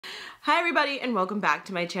Hi everybody and welcome back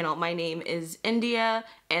to my channel. My name is India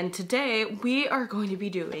and today we are going to be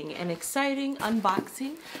doing an exciting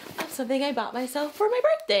unboxing of something I bought myself for my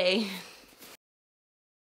birthday.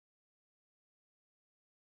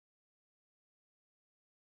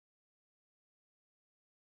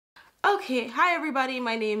 Okay, hi everybody,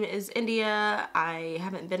 my name is India. I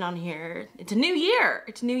haven't been on here. It's a new year.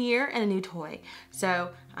 It's a new year and a new toy. So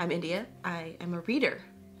I'm India, I am a reader.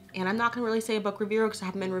 And I'm not gonna really say a book reviewer because I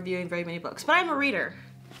haven't been reviewing very many books, but I'm a reader.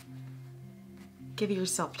 Give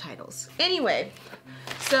yourself titles. Anyway,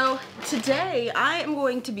 so today I am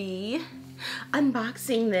going to be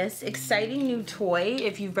unboxing this exciting new toy.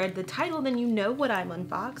 If you've read the title, then you know what I'm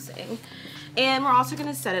unboxing. And we're also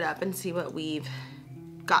gonna set it up and see what we've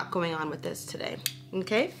got going on with this today,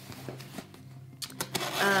 okay?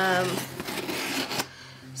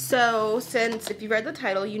 So since if you read the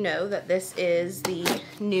title, you know that this is the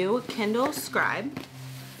new Kindle Scribe.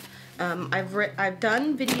 I've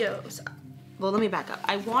done videos. Well, let me back up.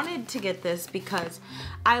 I wanted to get this because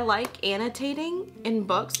I like annotating in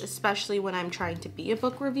books, especially when I'm trying to be a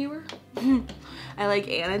book reviewer. I like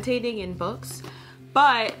annotating in books,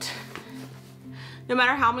 but no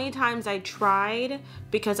matter how many times I tried,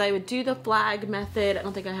 because I would do the flag method. I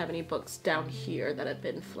don't think I have any books down here that have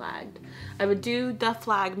been flagged. I would do the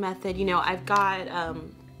flag method. You know, I've got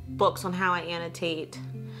books on how I annotate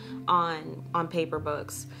on paper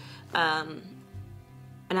books.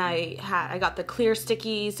 And I got the clear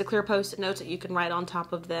stickies, the clear post-it notes that you can write on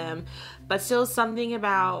top of them, but still something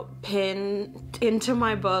about pinned into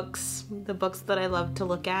my books, the books that I love to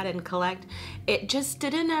look at and collect. It just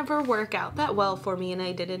didn't ever work out that well for me and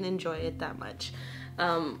I didn't enjoy it that much.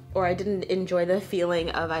 Or I didn't enjoy the feeling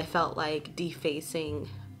of I felt like defacing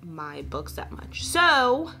my books that much.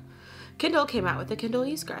 So Kindle came out with the Kindle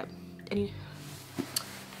eScribe. And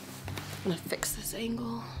I'm gonna fix this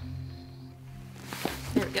angle.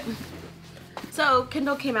 There we go. So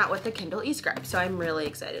Kindle came out with the Kindle eScribe, so I'm really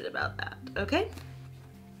excited about that, okay?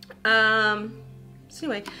 So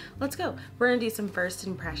anyway, let's go. We're gonna do some first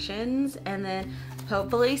impressions and then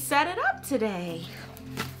hopefully set it up today.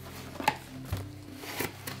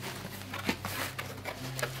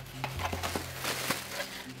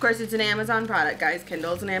 Of course, it's an Amazon product, guys.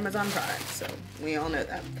 Kindle's an Amazon product, so we all know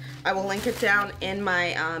that. I will link it down in my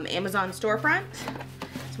Amazon storefront,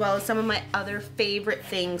 as well as some of my other favorite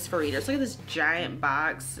things for readers. Look at this giant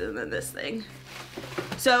box and then this thing.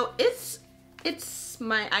 So it's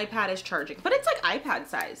my iPad is charging, but it's like iPad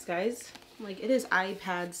size, guys. Like it is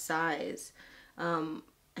iPad size. I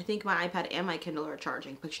think my iPad and my Kindle are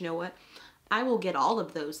charging, but you know what? I will get all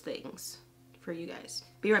of those things for you guys.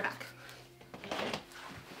 Be right back.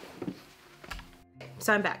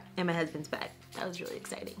 So I'm back and my husband's back. That was really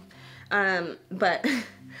exciting. So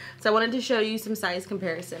I wanted to show you some size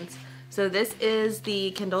comparisons. So this is the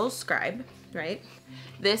Kindle Scribe, right?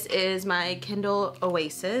 This is my Kindle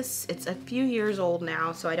Oasis. It's a few years old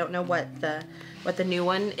now, so I don't know what the new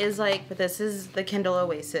one is like, but this is the Kindle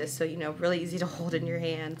Oasis, so you know, really easy to hold in your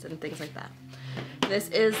hands and things like that. This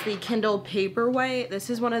is the Kindle Paperwhite. This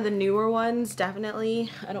is one of the newer ones, definitely.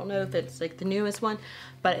 I don't know if it's like the newest one,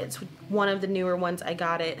 but it's one of the newer ones. I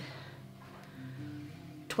got it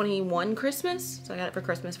 21 Christmas, so I got it for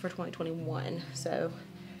Christmas for 2021. So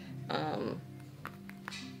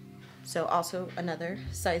so also another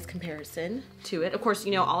size comparison to it. Of course,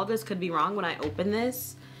 you know, all of this could be wrong when I open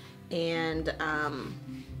this, and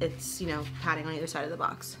it's, you know, padding on either side of the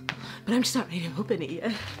box, but I'm just not ready to open it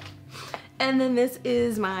yet. And then this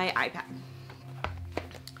is my iPad.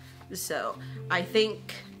 So I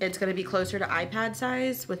think it's gonna be closer to iPad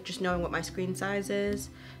size with just knowing what my screen size is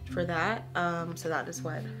for that. So that is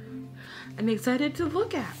what I'm excited to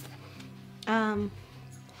look at.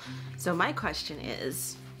 So my question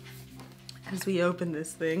is, as we open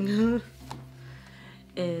this thing,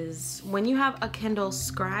 is when you have a Kindle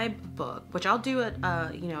Scribe book, which I'll do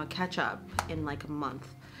a you know, a catch up in like a month.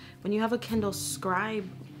 When you have a Kindle Scribe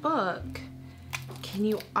book, can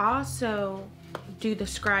you also do the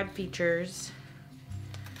Scribe features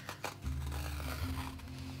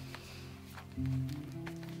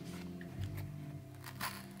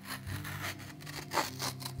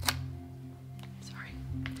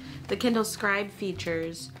the Kindle Scribe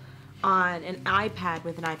features on an iPad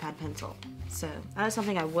with an iPad pencil? So that is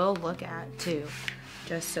something I will look at too,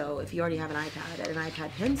 just so if you already have an iPad and an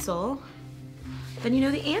iPad pencil, then you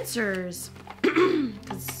know the answers,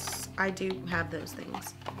 because I do have those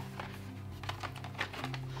things.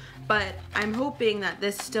 But I'm hoping that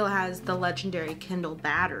this still has the legendary Kindle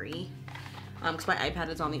battery, because my iPad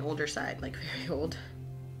is on the older side, like very old.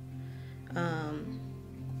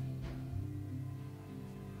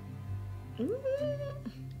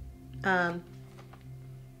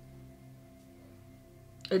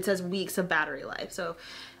 it says weeks of battery life. So,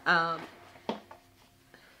 guys,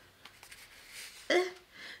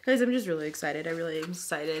 I'm just really excited. I really am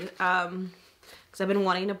excited. Because I've been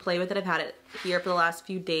wanting to play with it. I've had it here for the last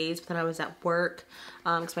few days, but then I was at work.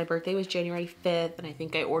 Because my birthday was January 5th, and I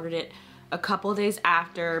think I ordered it a couple days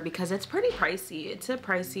after because it's pretty pricey. It's a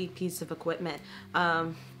pricey piece of equipment. I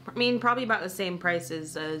mean, probably about the same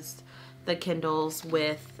prices as the Kindles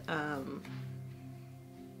with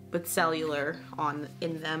cellular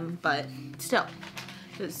in them, but still,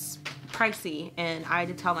 it's pricey, and I had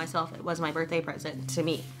to tell myself it was my birthday present to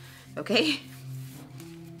me. Okay.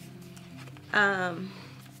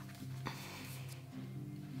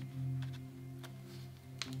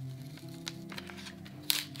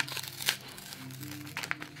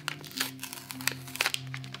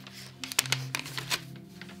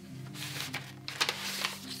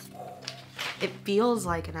 It feels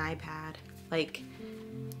like an iPad, like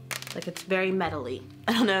it's very metally.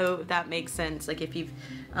 I don't know if that makes sense. Like if you've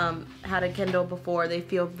had a Kindle before, they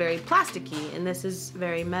feel very plasticky, and this is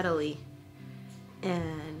very metally,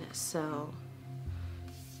 and so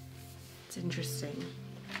it's interesting.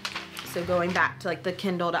 So going back to like the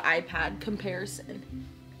Kindle to iPad comparison,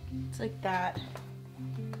 it's like that.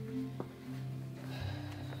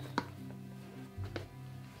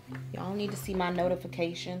 Y'all need to see my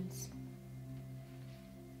notifications.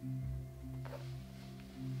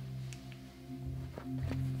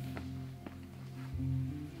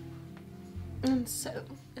 And so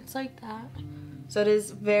it's like that. So it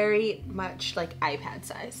is very much like iPad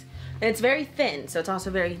size, and it's very thin, so it's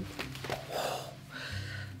also very,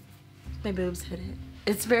 my boobs hit it.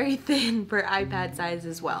 It's very thin for iPad size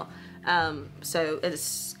as well. So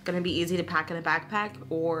it's gonna be easy to pack in a backpack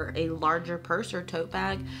or a larger purse or tote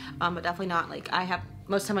bag, but definitely not like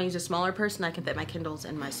most of the time I use a smaller purse, and I can fit my Kindles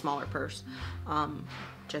in my smaller purse,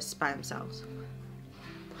 just by themselves.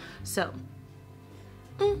 So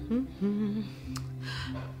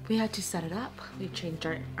we had to set it up. We changed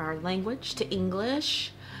our language to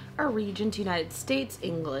English, our region to United States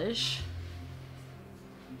English.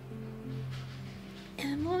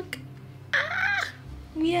 And look,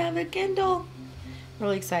 we have a Kindle.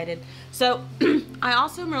 Really excited. So I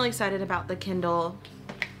also am really excited about the Kindle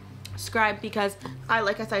Scribe because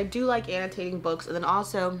like I said, I do like annotating books, and then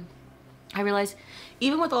also I realized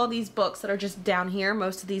even with all these books that are just down here,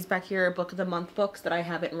 most of these back here are book of the month books that I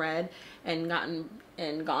haven't read and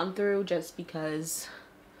gone through just because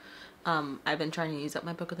I've been trying to use up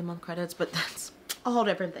my book of the month credits, but that's a whole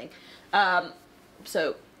different thing.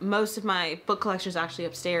 So most of my book collection is actually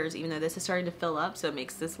upstairs, even though this is starting to fill up, so it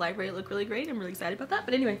makes this library look really great. I'm really excited about that.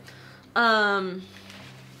 But anyway,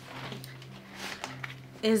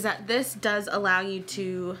 is that this does allow you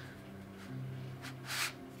to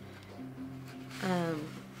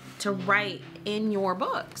write in your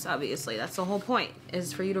books. Obviously, that's the whole point,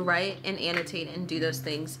 is for you to write and annotate and do those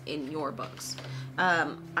things in your books.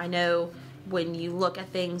 I know when you look at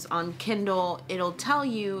things on Kindle, it'll tell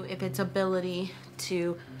you if its ability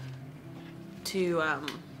to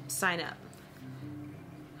sign up.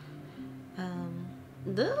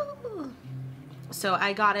 So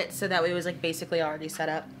I got it so that way it was like basically already set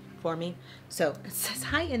up for me. So it says,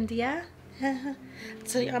 "Hi, India."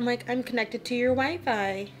 So I'm like, I'm connected to your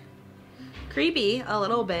Wi-Fi. Creepy a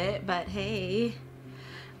little bit, but hey.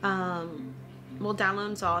 We'll download and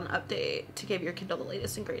install an update to give your Kindle the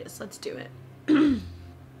latest and greatest. Let's do it. I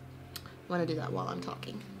want to do that while I'm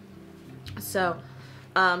talking. So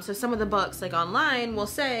some of the books like online will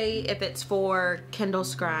say if it's for Kindle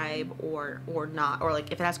Scribe or not, or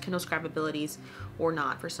like if it has Kindle Scribe abilities or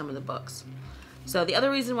not for some of the books. So the other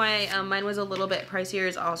reason why mine was a little bit pricier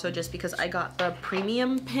is also just because I got the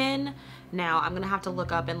premium pen. Now I'm gonna have to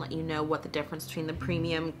look up and let you know what the difference between the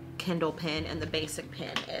premium Kindle pen and the basic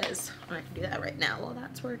pen is. And I can do that right now while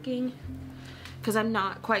that's working, because I'm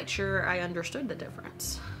not quite sure I understood the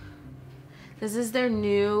difference. This is their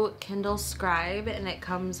new Kindle Scribe, and it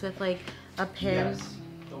comes with like a pen. Yes,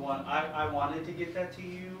 the one I wanted to get that to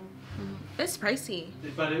you. It's pricey.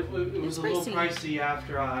 But it was a little pricey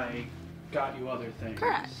after I got you other things.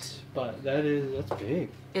 Correct. But that's big.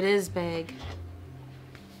 It is big.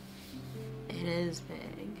 It is big.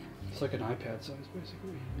 It's like an iPad size,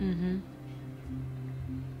 basically. Mm-hmm.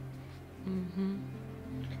 Mm-hmm.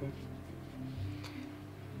 Okay.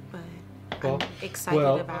 But I'm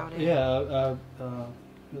excited about it. Yeah,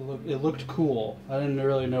 it looked cool. I didn't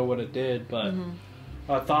really know what it did, but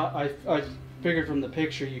I figured from the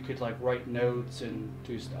picture you could like write notes and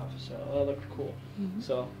do stuff. So that looked cool.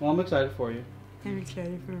 So well, I'm excited for you. I'm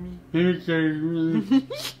excited for me. I'm excited for me.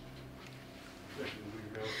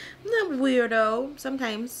 weirdo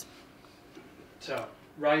sometimes. So,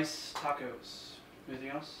 rice tacos. Anything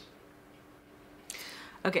else?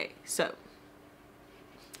 Okay, so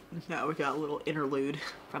now we got a little interlude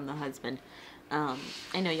from the husband. I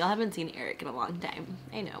know y'all haven't seen Eric in a long time.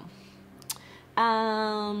 I know.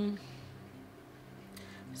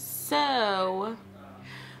 So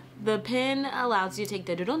the pen allows you to take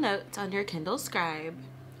digital notes on your Kindle Scribe.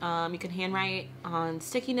 You can handwrite on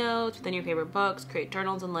sticky notes within your favorite books, create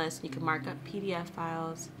journals and lists. You can mark up PDF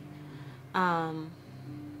files. I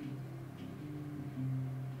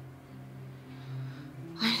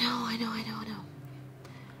know.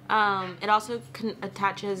 It also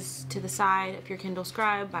attaches to the side of your Kindle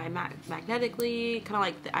Scribe by magnetically, kind of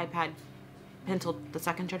like the iPad Pencil, the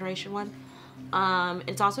second generation one.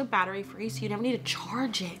 It's also battery free, so you never need to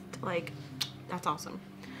charge it. Like, that's awesome.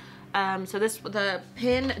 So the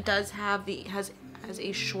pen does have has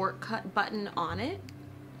a shortcut button on it.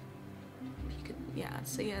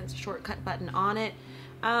 It's a shortcut button on it.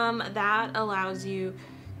 That allows you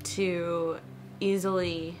to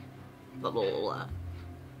easily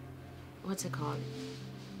what's it called?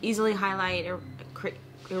 Easily highlight or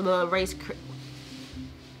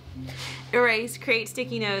erase, create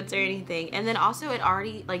sticky notes or anything. And then also it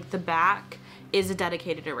already, like, the back is a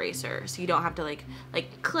dedicated eraser, so you don't have to like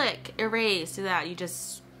click, erase, do that. You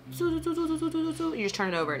just turn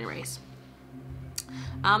it over and erase.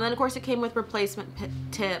 And of course it came with replacement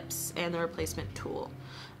tips and the replacement tool.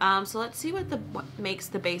 So let's see what makes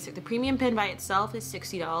the basic. The premium pen by itself is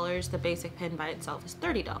 $60. The basic pen by itself is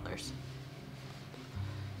 $30.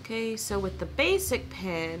 Okay, so with the basic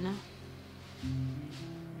pen,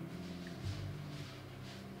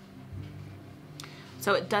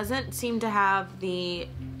 so it doesn't seem to have the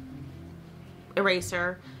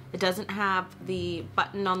eraser. It doesn't have the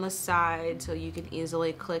button on the side, so you can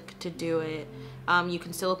easily click to do it. You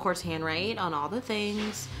can still, of course, handwrite on all the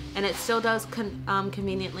things, and it still does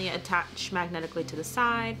conveniently attach magnetically to the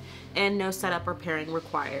side, and no setup or pairing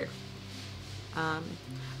required.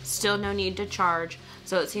 Still no need to charge,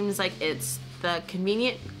 so it seems like it's the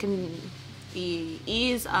the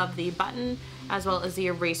ease of the button as well as the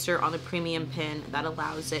eraser on the premium pen that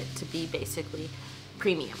allows it to be basically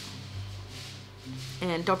premium.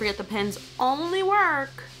 And don't forget, the pens only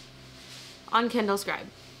work on Kindle Scribe.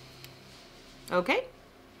 Okay?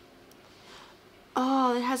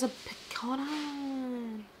 Oh, it has a... Hold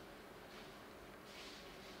on.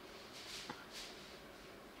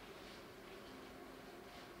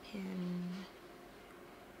 Pen...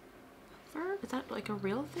 Is that like a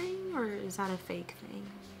real thing, or is that a fake thing?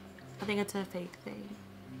 I think it's a fake thing.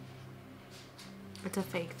 It's a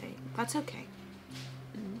fake thing. That's okay.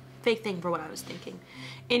 Fake thing for what I was thinking.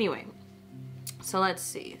 Anyway, so let's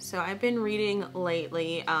see. So I've been reading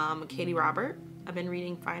lately Katie Robert. I've been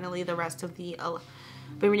reading finally the rest of the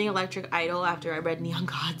been reading Electric Idol after I read Neon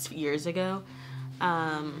Gods years ago.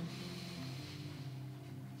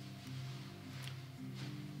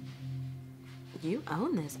 You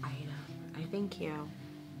own this item. I thank you.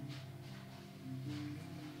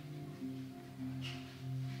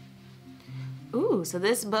 Ooh, so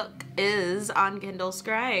this book is on Kindle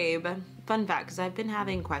Scribe. Fun fact, because I've been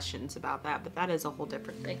having questions about that, but that is a whole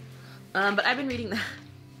different thing. But I've been reading that.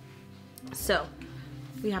 So,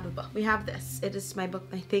 we have a book. We have this. It is my book.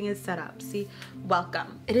 My thing is set up. See?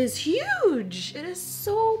 Welcome. It is huge. It is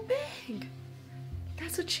so big.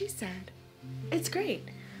 That's what she said. It's great.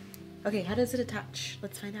 Okay, how does it attach?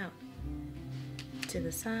 Let's find out. To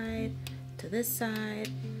the side, to this side,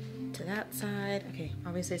 to that side. Okay,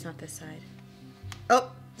 obviously it's not this side.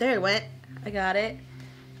 Oh, there it went. I got it.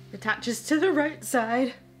 It attaches to the right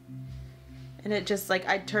side. And it just, like,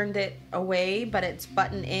 I turned it away, but it's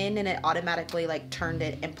buttoned in, and it automatically, like, turned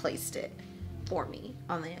it and placed it for me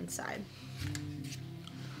on the inside.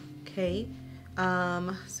 Okay.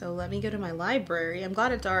 So let me go to my library. I'm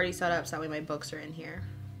glad it's already set up so that way my books are in here.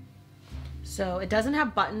 So it doesn't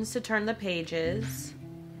have buttons to turn the pages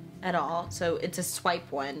at all. So it's a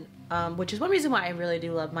swipe one, which is one reason why I really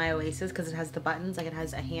do love my Oasis, because it has the buttons. Like, it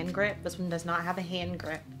has a hand grip. This one does not have a hand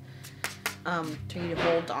grip for you to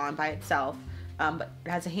hold on by itself. But it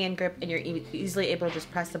has a hand grip, and you're easily able to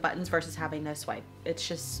just press the buttons versus having to swipe. It's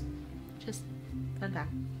just fun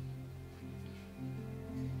fact.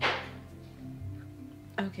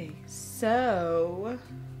 Okay, so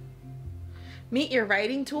meet your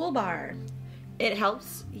writing toolbar. It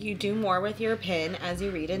helps you do more with your pen as you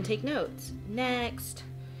read and take notes. Next,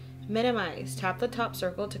 minimize. Tap the top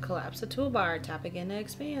circle to collapse the toolbar. Tap again to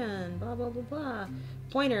expand. Blah, blah, blah, blah.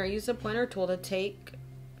 Pointer. Use the pointer tool to take,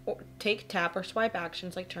 tap, or swipe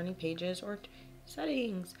actions like turning pages or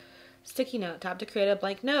settings. Sticky note. Tap to create a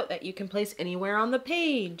blank note that you can place anywhere on the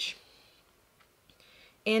page.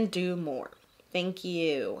 And do more. Thank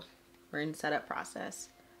you. We're in setup process.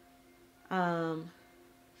 You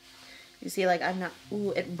see, like, I'm not,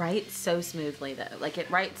 ooh, it writes so smoothly though. Like, it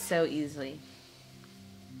writes so easily.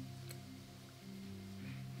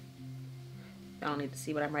 I don't need to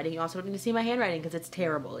see what I'm writing. You also don't need to see my handwriting because it's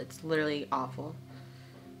terrible. It's literally awful.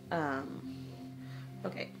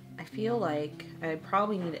 Okay, I feel like I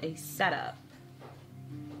probably need a setup.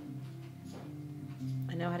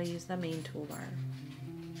 I know how to use the main toolbar.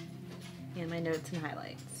 And my notes and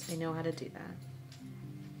highlights. I know how to do that.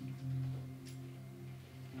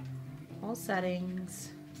 All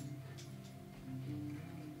settings.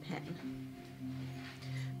 Pen.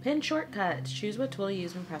 Pen shortcuts. Choose what tool to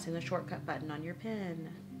use when pressing the shortcut button on your pen.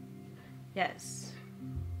 Yes.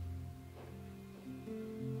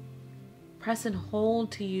 Press and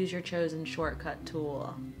hold to use your chosen shortcut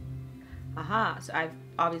tool. Aha, so I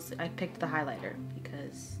picked the highlighter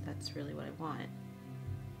because that's really what I want.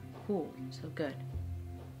 Cool, so good.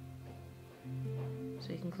 So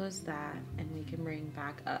we can close that and we can bring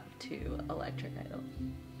back up to electric idle.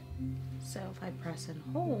 So if I press and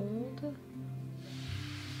hold,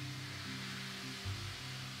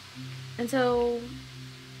 and so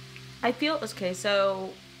I feel, okay,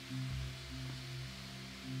 so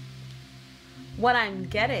what I'm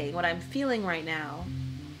getting, what I'm feeling right now,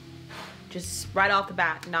 just right off the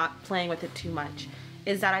bat, not playing with it too much,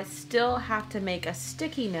 is that I still have to make a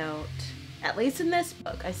sticky note, at least in this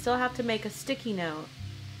book, I still have to make a sticky note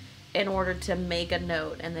in order to make a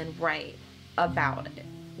note and then write about it,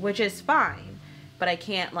 which is fine, but I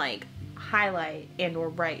can't like highlight and or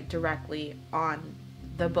write directly on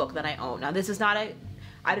the book that I own. Now this is not a,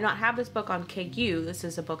 I do not have this book on KU, this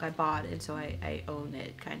is a book I bought and so I own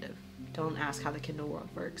it, kind of. Don't ask how the Kindle world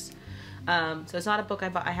works. So it's not a book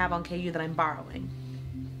I have on KU that I'm borrowing.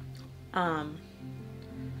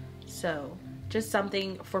 So just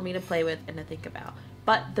something for me to play with and to think about.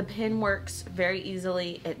 But the pen works very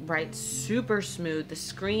easily. It writes super smooth. The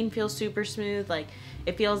screen feels super smooth. Like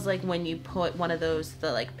it feels like when you put one of those,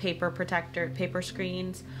 the like paper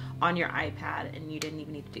screens on your iPad, and you didn't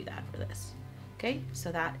even need to do that for this. Okay,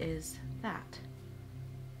 so that is that.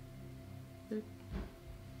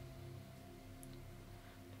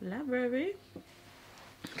 Library.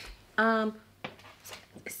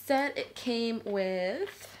 Said it came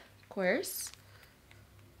with, of course,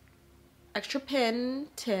 extra pen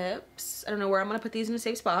tips. I don't know where I'm gonna put these in a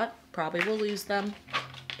safe spot. Probably will lose them.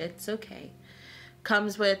 It's okay.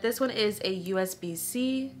 Comes with, this one is a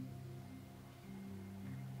USB-C.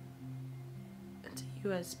 It's a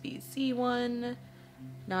USB-C one,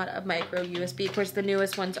 not a micro USB. Of course, the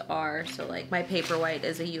newest ones are. So like my Paperwhite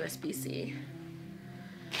is a USB-C.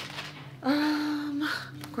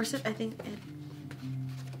 Of course, I think it.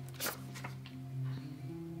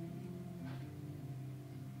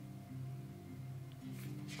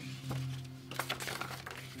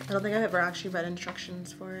 I don't think I've ever actually read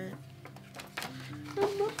instructions for it.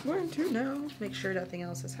 I'm not going to now. Make sure nothing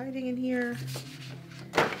else is hiding in here.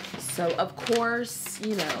 So, of course,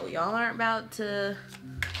 you know, y'all aren't about to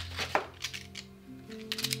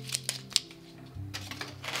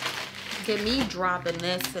get me dropping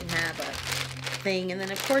this and have a thing. And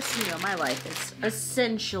then, of course, you know, my life is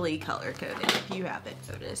essentially color-coded, if you haven't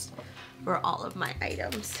noticed, for all of my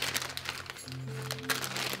items.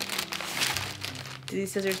 Do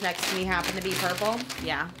these scissors next to me happen to be purple?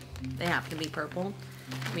 Yeah, they happen to be purple.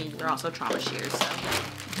 I mean, they're also trauma shears, so.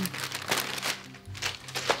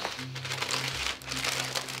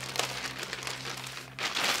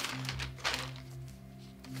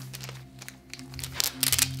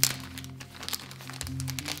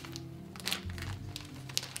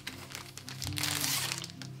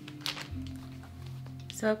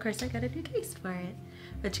 So of course I got a new case for it,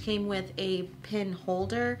 which came with a pin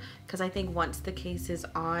holder, because I think once the case is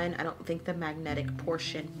on, I don't think the magnetic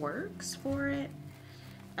portion works for it.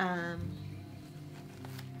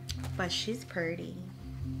 But she's pretty.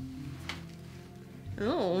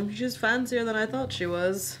 Oh, she's fancier than I thought she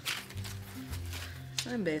was.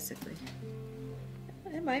 I'm basically,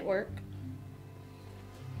 it might work.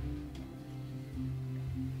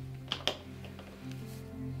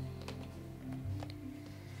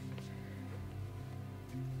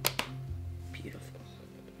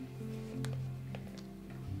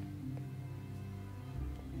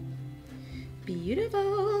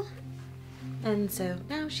 Beautiful. And so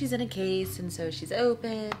now she's in a case, and so she's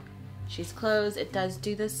open, she's closed. It does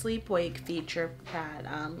do the sleep wake feature that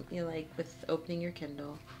you like with opening your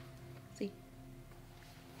Kindle. See?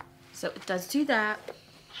 So it does do that.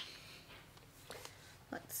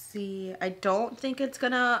 Let's see. I don't think it's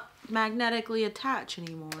gonna magnetically attach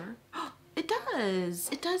anymore. It does.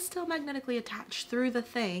 It does still magnetically attach through the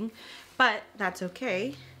thing, but that's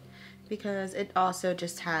okay because it also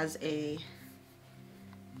just has a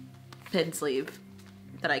pin sleeve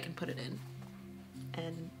that I can put it in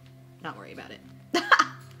and not worry about it.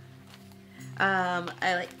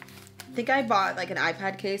 I think I bought like an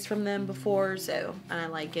iPad case from them before, so, and I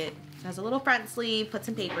like it. It has a little front sleeve, put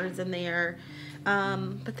some papers in there.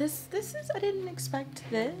 But this is, I didn't expect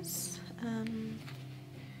this.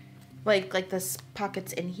 Like this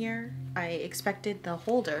pockets in here. I expected the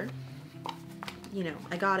holder. You know,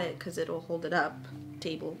 I got it because it'll hold it up.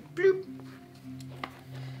 Table. Bloop.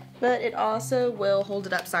 But it also will hold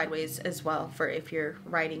it up sideways as well for if you're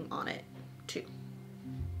writing on it too.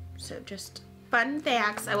 So just fun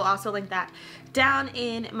facts. I will also link that down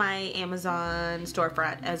in my Amazon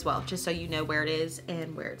storefront as well, just so you know where it is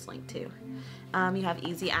and where it's linked to. You have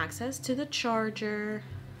easy access to the charger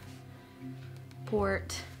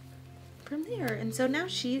port from there. And so now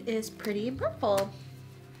she is pretty and purple.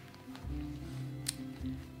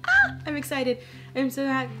 Ah, I'm excited. I'm so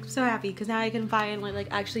happy because now I can finally like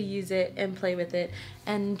actually use it and play with it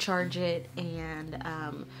and charge it and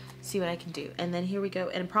see what I can do. And then here we go.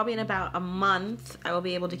 And probably in about a month, I will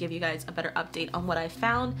be able to give you guys a better update on what I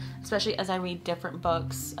found, especially as I read different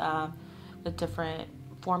books with different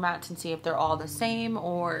formats and see if they're all the same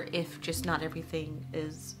or if just not everything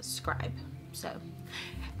is Scribe. So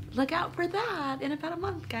look out for that in about a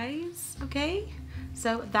month, guys. Okay?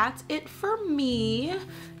 So that's it for me.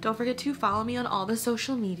 Don't forget to follow me on all the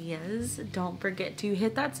social medias. Don't forget to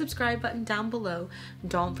hit that subscribe button down below.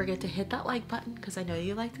 Don't forget to hit that like button because I know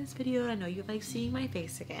you like this video and I know you like seeing my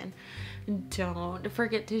face again. Don't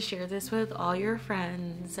forget to share this with all your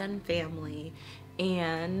friends and family.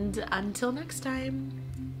 And until next time,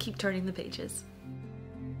 keep turning the pages.